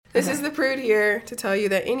This is the Prude here to tell you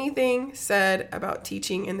that anything said about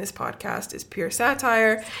teaching in this podcast is pure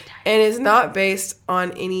satire and is not based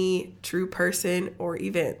on any true person or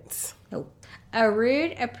events. Nope. A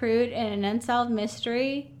rude, a prude, and an unsolved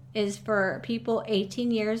mystery is for people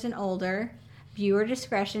 18 years and older. Viewer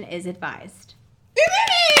discretion is advised.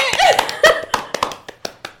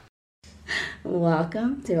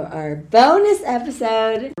 Welcome to our bonus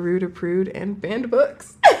episode. Rude, a prude, and banned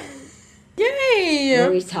books. Yay! Where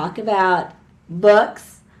we talk about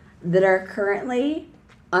books that are currently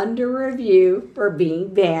under review for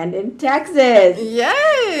being banned in Texas.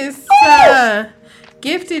 Yes!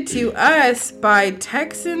 Gifted to us by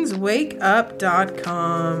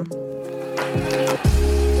TexansWakeUp.com.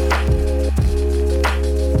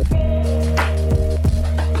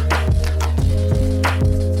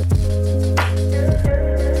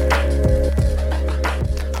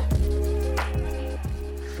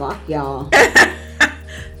 Fuck y'all.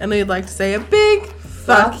 And we'd like to say a big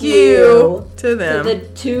fuck you to them. To the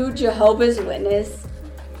two Jehovah's Witness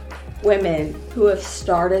women who have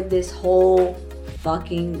started this whole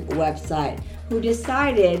fucking website, who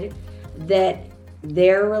decided that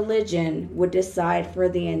their religion would decide for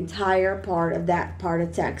the entire part of that part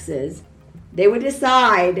of Texas. They would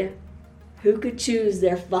decide who could choose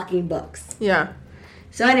their fucking books. Yeah.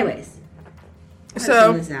 So anyways.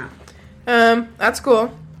 So, this out. At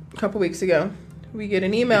school, a couple weeks ago, we get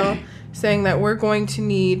an email saying that we're going to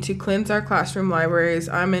need to cleanse our classroom libraries.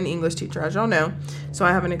 I'm an English teacher, as y'all know, so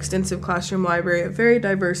I have an extensive classroom library of very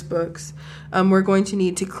diverse books. We're going to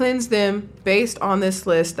need to cleanse them based on this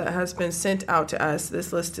list that has been sent out to us.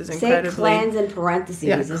 This list is incredibly... Say cleanse in parentheses.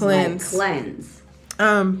 Yeah, it's cleanse. Like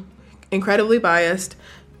cleanse. Incredibly biased.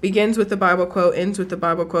 Begins with the Bible quote, ends with the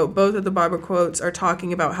Bible quote. Both of the Bible quotes are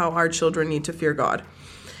talking about how our children need to fear God.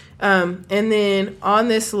 And then on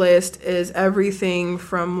this list is everything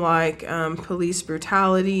from like police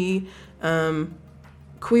brutality,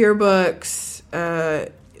 queer books,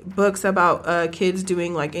 books about kids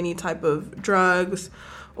doing like any type of drugs,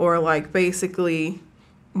 or like basically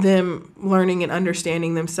them learning and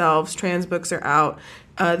understanding themselves. Trans books are out.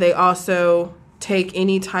 They also take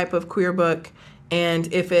any type of queer book,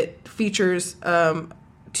 and if it features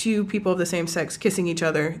two people of the same sex kissing each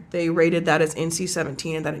other, they rated that as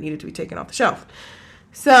NC-17 and that it needed to be taken off the shelf.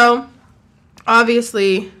 So,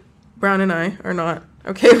 obviously, Brown and I are not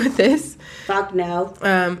okay with this. Fuck no.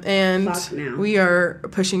 And Fuck no. We are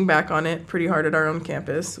pushing back on it pretty hard at our own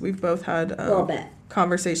campus. We've both had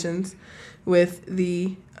conversations with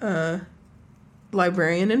the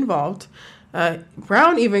librarian involved.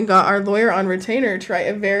 Brown even got our lawyer on retainer to write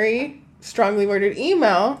a very strongly worded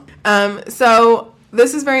email. So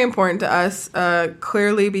this is very important to us,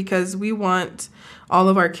 clearly, because we want all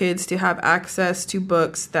of our kids to have access to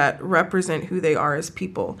books that represent who they are as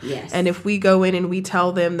people. Yes. And if we go in and we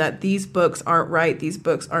tell them that these books aren't right, these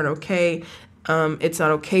books aren't okay, it's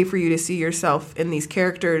not okay for you to see yourself in these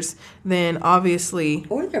characters, then obviously...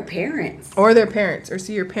 Or their parents. Or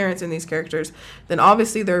see your parents in these characters, then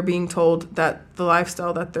obviously they're being told that the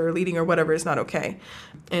lifestyle that they're leading or whatever is not okay.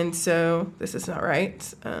 And so this is not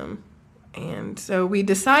right. And so we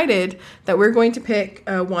decided that we're going to pick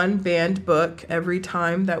one banned book every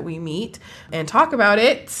time that we meet and talk about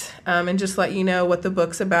it, and just let you know what the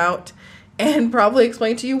book's about, and probably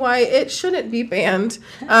explain to you why it shouldn't be banned,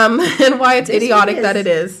 and why it's idiotic that it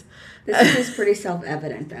is. This is pretty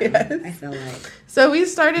self-evident, though. Yes. I feel like. So we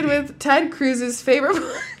started with Ted Cruz's favorite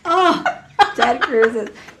book. Oh, Ted Cruz's.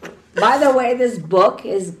 By the way, this book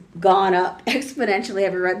has gone up exponentially.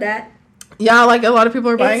 Have you read that? Yeah, like a lot of people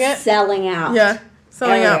are buying it. Selling out. Yeah,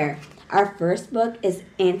 selling out. Our first book is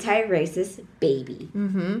Antiracist, Baby.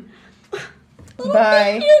 Mm-hmm.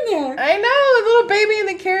 Bye. In there. I know, a little baby in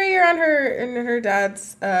the carrier on her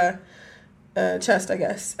dad's chest, I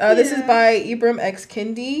guess. This is by Ibram X.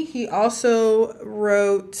 Kendi. He also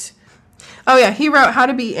wrote... he wrote How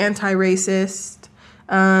to Be Anti-Racist.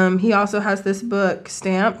 He also has this book,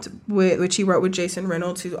 Stamped, which he wrote with Jason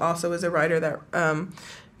Reynolds, who also is a writer that...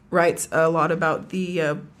 writes a lot about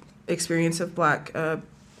the experience of black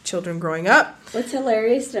children growing up. What's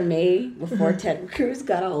hilarious to me, before Ted Cruz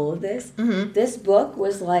got a hold of this, this book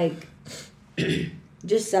was like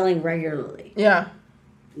just selling regularly. Yeah.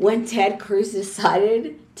 When Ted Cruz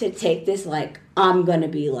decided to take this, like, I'm going to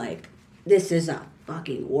be like, this is a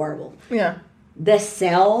fucking horrible. Yeah. The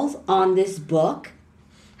sales on this book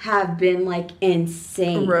have been like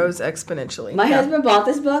insane. Rose exponentially. My husband bought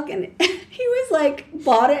this book and he was like,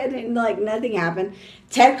 bought it and like nothing happened.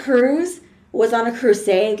 Ted Cruz was on a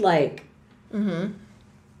crusade, like, the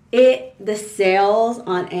sales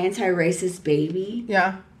on Antiracist Baby.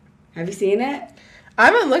 Yeah. Have you seen it? I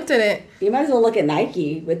haven't looked at it. You might as well look at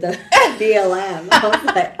Nike with the BLM. I was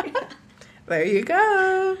like, there you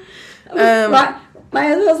go. My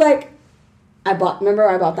husband was like, I bought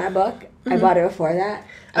that book? I bought it before that.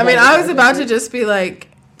 I was about to just be like,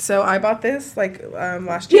 so I bought this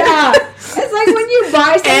last year. Yeah. It's like when you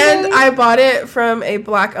buy something. And I bought it from a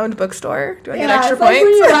black-owned bookstore. Do I get extra points? Like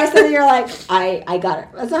when you buy something, you're like, I got it.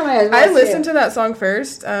 That's not my husband. I listened to that song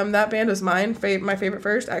first. That band was my favorite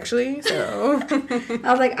first, actually. So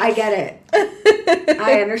I was like, I get it.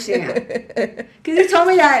 I understand. Because he told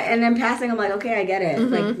me that, and then passing, I'm like, okay, I get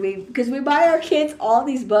it. Because we buy our kids all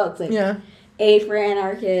these books, A for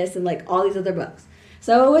Anarchist, and all these other books.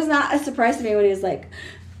 So it was not a surprise to me when he was like,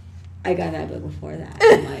 I got that book before that.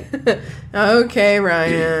 I'm like, okay,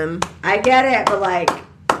 Ryan. I get it, but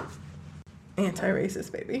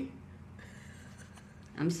anti-racist, baby.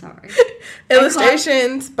 I'm sorry.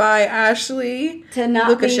 Illustrations by Ashley to not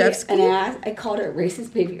Lukashevsky. Be an ass. I called it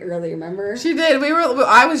racist baby earlier. Remember? She did.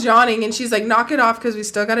 I was yawning, and she's like, "Knock it off, because we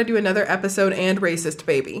still got to do another episode and racist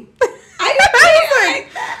baby." I didn't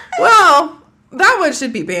like that. Well, that one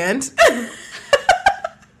should be banned.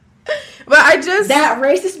 But that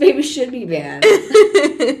racist baby should be banned.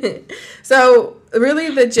 So, really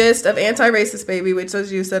the gist of Anti-Racist Baby, which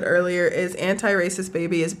as you said earlier, is Anti-Racist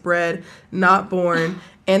Baby is bred, not born.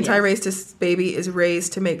 Anti-Racist Baby is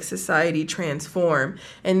raised to make society transform.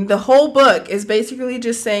 And the whole book is basically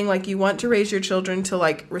just saying, you want to raise your children to,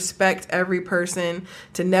 respect every person,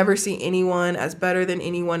 to never see anyone as better than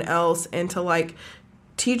anyone else, and to,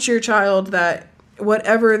 teach your child that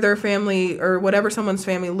whatever their family or whatever someone's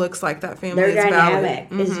family looks like, that family is valid. Their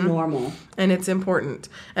dynamic is normal. And it's important.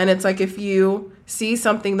 And it's if you see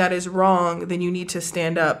something that is wrong, then you need to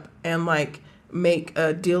stand up and make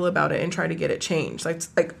a deal about it and try to get it changed.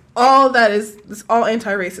 All that is all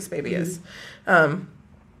Anti-Racist Baby is. We tell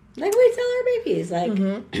our babies. I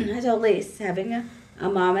told Lise, having a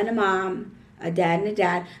mom and a mom, a dad and a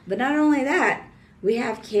dad. But not only that, we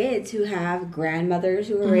have kids who have grandmothers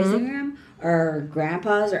who are raising them, or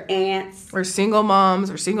grandpas, or aunts. Or single moms,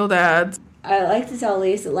 or single dads. I like to tell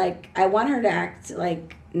Lisa, I want her to act,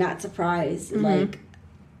 not surprised.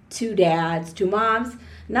 Two dads, two moms.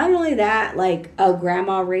 Not only that, a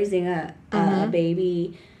grandma raising a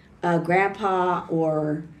baby, a grandpa,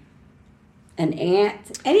 or an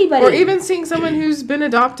aunt. Anybody. Or even seeing someone who's been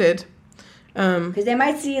adopted. Because they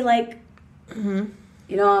might see, a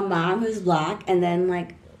mom who's black, and then,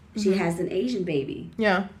 she has an Asian baby.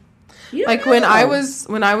 Yeah. When I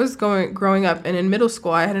was growing up and in middle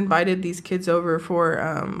school, I had invited these kids over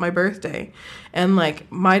for my birthday, and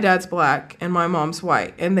my dad's black and my mom's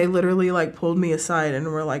white, and they literally pulled me aside and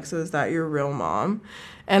were like, "So is that your real mom?"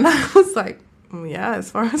 And I was like, "Yeah,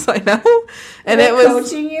 as far as I know." And it was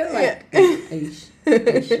coaching you, are you sure?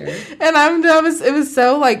 And it was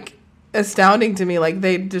so astounding to me,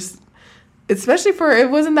 they just. Especially it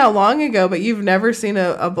wasn't that long ago, but you've never seen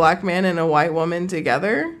a black man and a white woman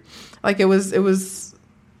together. It was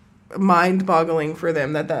mind-boggling for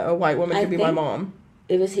them that a white woman could be my mom.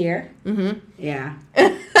 It was here? Mm-hmm. Yeah.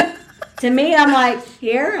 To me, I'm like,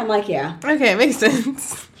 here? I'm like, yeah. Okay, it makes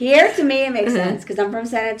sense. Here, to me, it makes sense. Because I'm from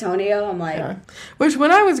San Antonio. I'm like... Yeah. Which,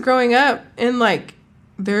 when I was growing up, in,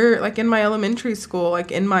 in my elementary school,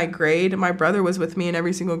 in my grade, my brother was with me in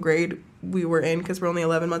every single grade we were in, because we're only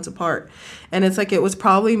 11 months apart. And it's it was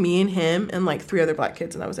probably me and him and, 3 other black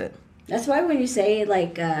kids, and that was it. That's why when you say,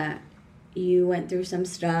 you went through some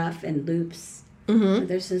stuff and loops,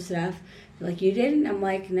 there's some stuff, you didn't? I'm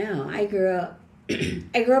like, no, I grew up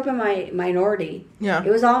in my minority. Yeah.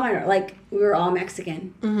 It was all minority. We were all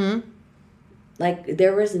Mexican. Mm-hmm.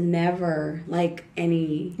 There was never,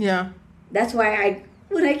 any... Yeah. That's why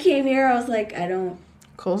when I came here, I was like, I don't...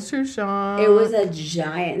 Culture shock. It was a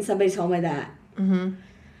giant, and somebody told me that. Mm-hmm.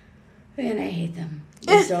 And I hate them.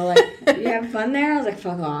 They're so you having fun there? I was like,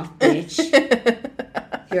 fuck off, bitch.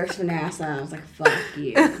 You're from NASA. I was like, fuck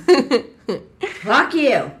you. Fuck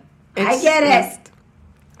you. I get it.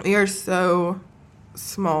 We are so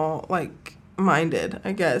small, minded,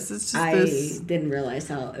 I guess. It's just I didn't realize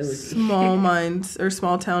how it was small minds or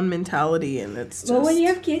small town mentality, and it's just... Well, when you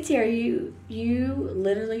have kids here, you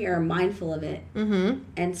literally are mindful of it. Mm-hmm.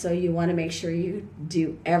 And so you want to make sure you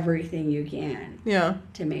do everything you can. Yeah.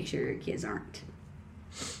 To make sure your kids aren't.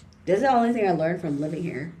 This is the only thing I learned from living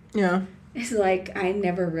here. Yeah. It's I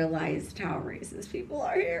never realized how racist people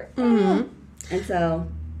are here. Mm-hmm. And so...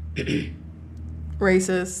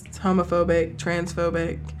 Racist, homophobic,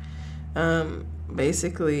 transphobic.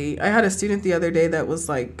 Basically, I had a student the other day that was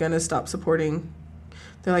gonna stop supporting.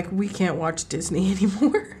 They're like, we can't watch Disney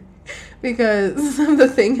anymore because of the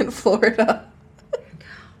thing in Florida.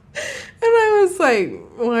 And I was like,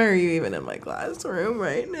 why are you even in my classroom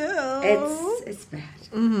right now? It's bad.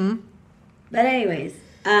 Mm-hmm. But anyways,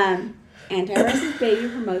 Antiracist Baby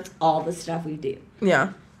promotes all the stuff we do.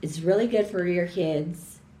 Yeah. It's really good for your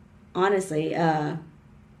kids. Honestly, Ryan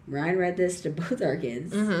read this to both our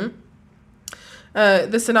kids. Mm-hmm.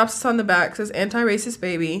 The synopsis on the back says, Antiracist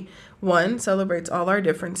Baby, 1, celebrates all our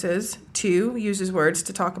differences. 2, uses words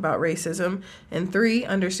to talk about racism. And 3,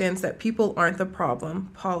 understands that people aren't the problem,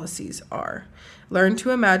 policies are. Learn to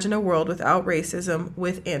imagine a world without racism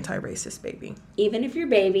with Antiracist Baby. Even if your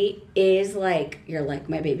baby is like, you're like,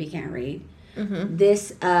 my baby can't read. Mm-hmm.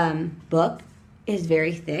 This book is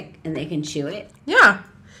very thick and they can chew it. Yeah,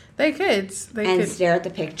 they could. And stare at the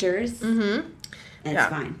pictures. Mm-hmm. That's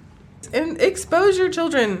fine. And expose your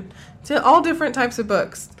children to all different types of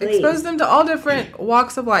books. Please. Expose them to all different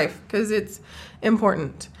walks of life because it's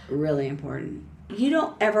important. Really important. You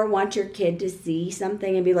don't ever want your kid to see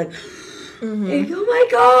something and be like, mm-hmm. Oh my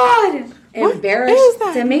God. Embarrassed. What is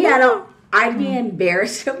that? To me, I'd be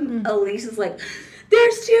embarrassed if Elise is like,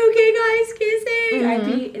 there's 2 gay guys kissing. I'd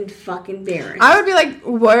be fucking embarrassed. I would be like,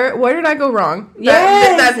 where did I go wrong?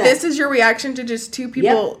 Yes. That this is your reaction to just 2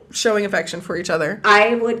 people showing affection for each other.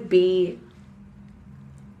 I would be,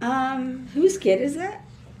 whose kid is that?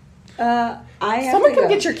 Someone come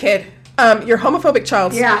get your kid. Your homophobic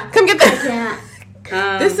child. Yeah. Come get that.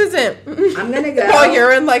 This isn't. I'm going to go. While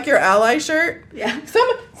you're in like your ally shirt. Yeah.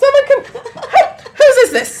 Someone come. Whose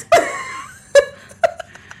is this?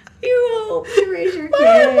 You hope you raise your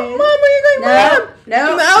kid. Mom, where are you going?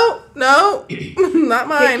 No. No. Not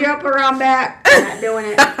mine. Pick you up around back. I'm not doing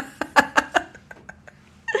it.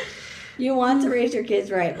 You want to raise your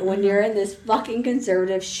kids right, but when you're in this fucking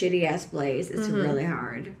conservative, shitty-ass place, it's really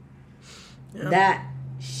hard. Yep. That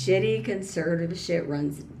shitty conservative shit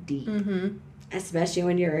runs deep. Mm-hmm. Especially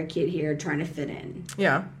when you're a kid here trying to fit in.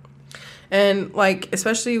 Yeah. And, like,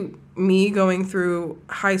 especially me going through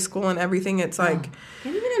high school and everything, it's like...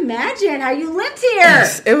 Can't even imagine how you lived here.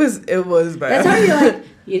 Yes, it was bad. That's how you're like,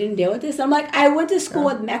 you didn't deal with this? I'm like, I went to school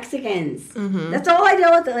with Mexicans. Mm-hmm. That's all I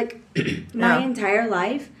dealt with, like, my entire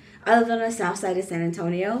life. I lived on the south side of San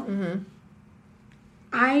Antonio. Mm-hmm.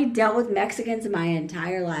 I dealt with Mexicans my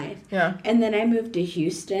entire life. Yeah. And then I moved to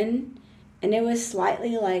Houston, and it was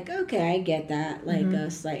slightly like, okay, I get that, like a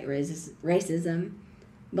slight racism.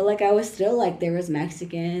 But, like, I was still, like, there was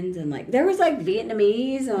Mexicans, and, like, there was, like,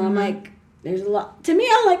 Vietnamese, and I'm like, there's a lot. To me,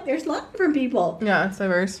 I'm like, there's a lot different people. Yeah, it's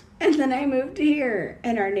diverse. And then I moved here,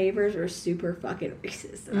 and our neighbors were super fucking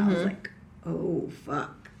racist. And I was like, oh,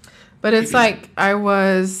 fuck. But it's like I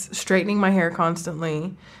was straightening my hair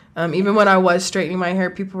constantly. Even when I was straightening my hair,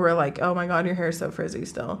 people were like, oh, my God, your hair is so frizzy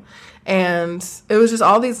still. And it was just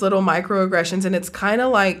all these little microaggressions. And it's kind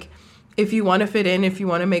of like if you want to fit in, if you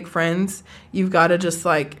want to make friends, you've got to just,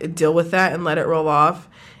 like, deal with that and let it roll off.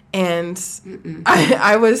 And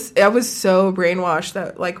I was so brainwashed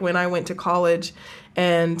that, like, when I went to college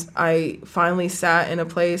and I finally sat in a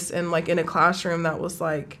place and, like, in a classroom that was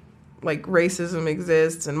like racism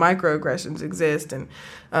exists and microaggressions exist and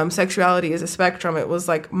sexuality is a spectrum, it was,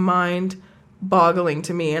 like, mind-boggling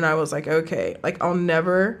to me. And I was like, okay, like, I'll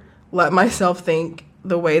never let myself think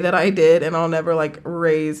the way that I did, and I'll never, like,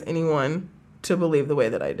 raise anyone to believe the way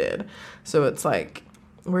that I did. So it's like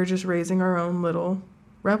we're just raising our own little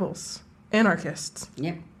rebels, anarchists.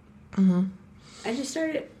 Yep. Mm-hmm. I just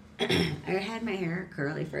started. I had my hair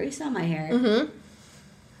curly first. You saw my hair. Mm-hmm.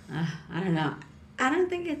 I don't know. I don't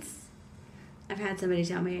think it's. I've had somebody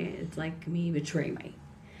tell me it's like me betraying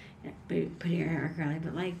putting your hair curly,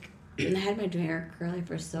 but, like, I had my hair curly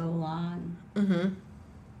for so long. Mm-hmm.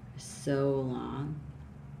 So long.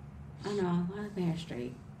 I don't know. I like my hair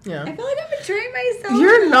straight. Yeah. I feel like I'm betraying myself.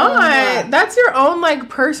 You're not. That's your own, like,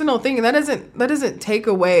 personal thing. That doesn't take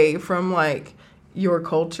away from, like, your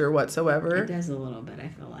culture whatsoever. It does a little bit, I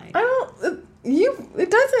feel like. It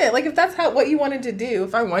doesn't. Like, if that's what you wanted to do,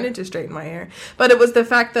 if I wanted to straighten my hair. But it was the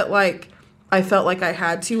fact that, like, I felt like I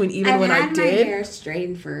had to, and even when I did. I've had my hair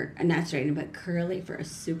straightened not straightened, but curly for a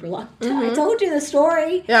super long time. Mm-hmm. I told you the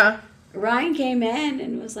story. Yeah. Ryan came in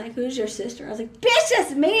and was like, who's your sister? I was like, bitch,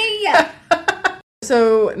 that's me!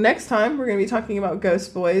 So next time we're going to be talking about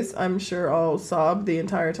Ghost Boys. I'm sure I'll sob the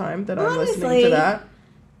entire time that I'm listening to that.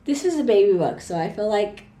 This is a baby book, so I feel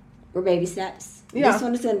like we're baby steps. Yeah. This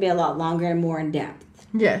one is going to be a lot longer and more in depth.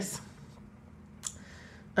 Yes.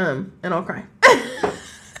 And I'll cry.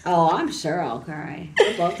 Oh, I'm sure I'll cry.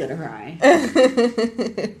 We're both gonna cry.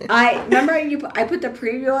 I remember I put the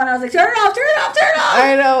preview on. I was like, turn it off, turn it off, turn it off.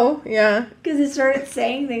 I know, yeah. Because it started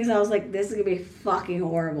saying things. I was like, this is gonna be fucking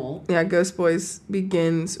horrible. Yeah, Ghost Boys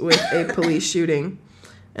begins with a police shooting,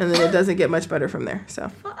 and then it doesn't get much better from there. So.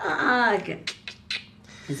 Fuck.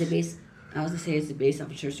 Is it based? I was gonna say it's based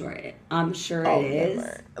off a true story. I'm sure it is.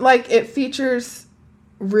 Never. Like, it features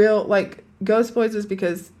real, like, Ghost Boys is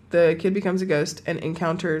because the kid becomes a ghost and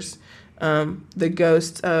encounters the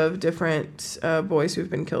ghosts of different boys who've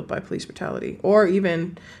been killed by police brutality or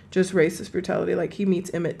even just racist brutality. Like, he meets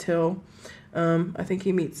Emmett Till. I think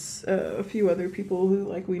he meets a few other people who,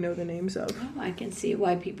 like, we know the names of. Oh, I can see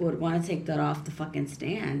why people would want to take that off the fucking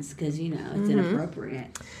stands because, you know, it's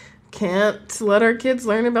inappropriate. Can't let our kids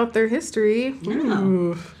learn about their history. No.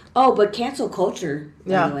 Ooh. Oh, but cancel culture,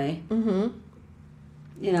 by the way. Mm-hmm.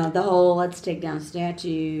 You know, the whole let's take down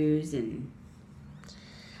statues and...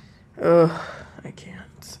 Ugh, I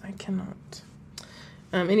can't. I cannot.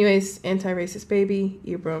 Anyways, Antiracist Baby,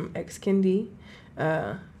 Ibram X. Kendi.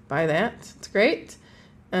 Buy that. It's great.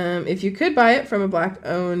 If you could buy it from a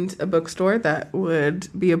black-owned bookstore, that would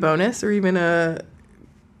be a bonus, or even a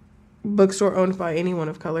bookstore owned by anyone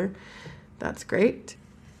of color. That's great.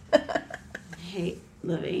 I hate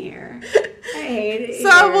living here. I hate it.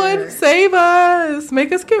 Someone here. save us.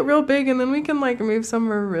 Make us get real big, and then we can, like, move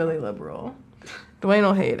somewhere really liberal. Dwayne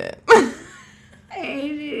will hate it. I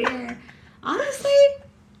hate it here.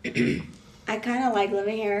 Honestly, I kind of like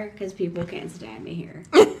living here because people can't stand me here.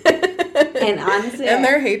 And honestly... And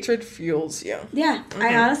their hatred fuels you. Yeah. Mm-hmm.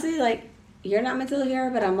 I honestly, like, you're not meant to live here,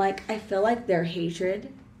 but I'm like, I feel like their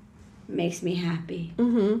hatred makes me happy.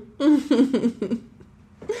 Mm-hmm.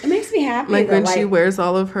 It makes me happy. Like, when she wears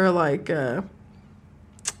all of her, like,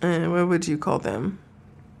 what would you call them?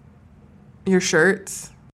 Your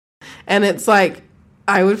shirts. And it's like,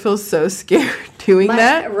 I would feel so scared doing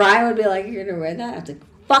that. Ryan would be like, you're going to wear that? I was like,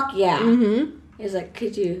 fuck yeah. Mm-hmm. He's like,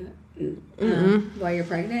 could you, while you're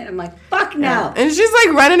pregnant? I'm like, fuck no. Yeah. And she's, like,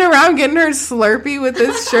 running around getting her Slurpee with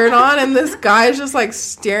this shirt on, and this guy's just, like,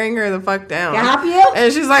 staring her the fuck down. Can I help you?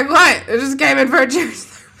 And she's like, what? I just came in for a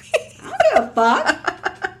Slurpee. I don't give a fuck.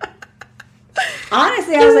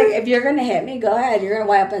 Honestly, I was like, if you're going to hit me, go ahead. You're going to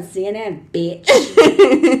wind up on CNN, bitch.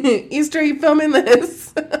 Easter, you filming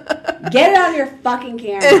this? Get it on your fucking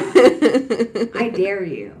camera. I dare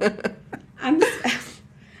you. I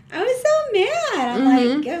was so mad. I'm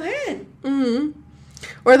like, go ahead. Mm-hmm.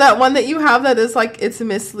 Or that one that you have that is like, it's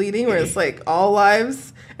misleading, where it's like all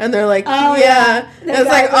lives, and they're like, oh, yeah. And it's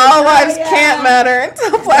like all lives can't matter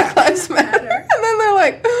until Black Lives Matter. And then they're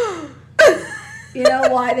like, you know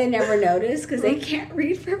why they never notice? Because they can't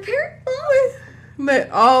read for parents. But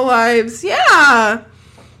all lives, yeah.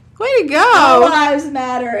 Way to go. All lives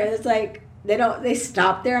matter. And it's like, they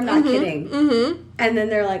stop there. I'm not kidding. Mm-hmm. And then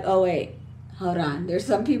they're like, oh, wait, hold on. There's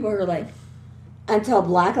some people who are like, until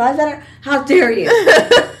Black Lives Matter? How dare you?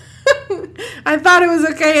 I thought it was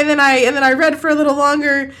okay, and then I read for a little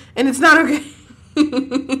longer, and it's not okay.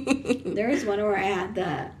 There was one where I had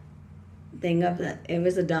the thing of that. It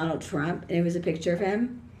was a Donald Trump, and it was a picture of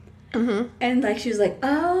him. Mm-hmm. And like she was like,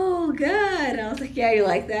 "Oh, good." And I was like, "Yeah, you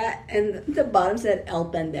like that?" And the bottom said "El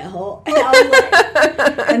Pendejo," and I was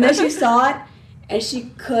like, and then she saw it, and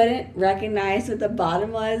she couldn't recognize what the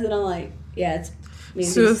bottom was, and I'm like, "Yeah, it's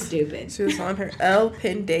stupid." She was on her El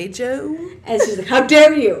Pendejo, and she's like, "How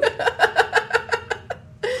dare you!"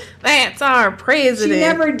 That's our president. She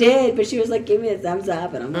never did, but she was like, "Give me a thumbs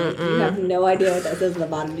up," and I'm like, "You have no idea what that says on the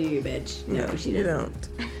bottom, do you, bitch?" No, she doesn't.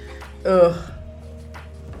 Ugh.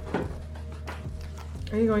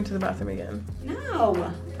 Are you going to the bathroom again? No. Oh,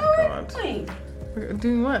 we're doing. We're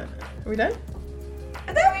doing what? Are we done?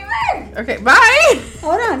 I thought we were. Okay, bye.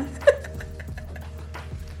 Hold on.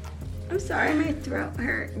 I'm sorry, my throat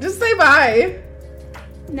hurt. Just say bye.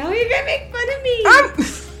 No, you're gonna make fun of me. Stop.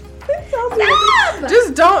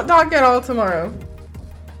 Just don't talk at all tomorrow.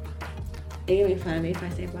 Are you gonna make fun of me if I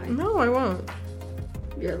say bye? No, I won't.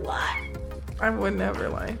 You're lying. I would never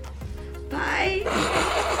lie. Bye.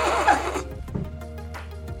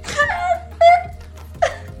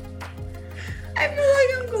 I feel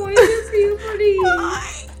like I'm going to puberty.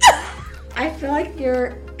 I feel like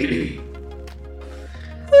you're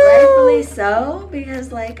rightfully so,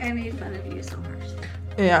 because like I made fun of you so much.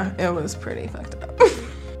 Yeah, it was pretty fucked up.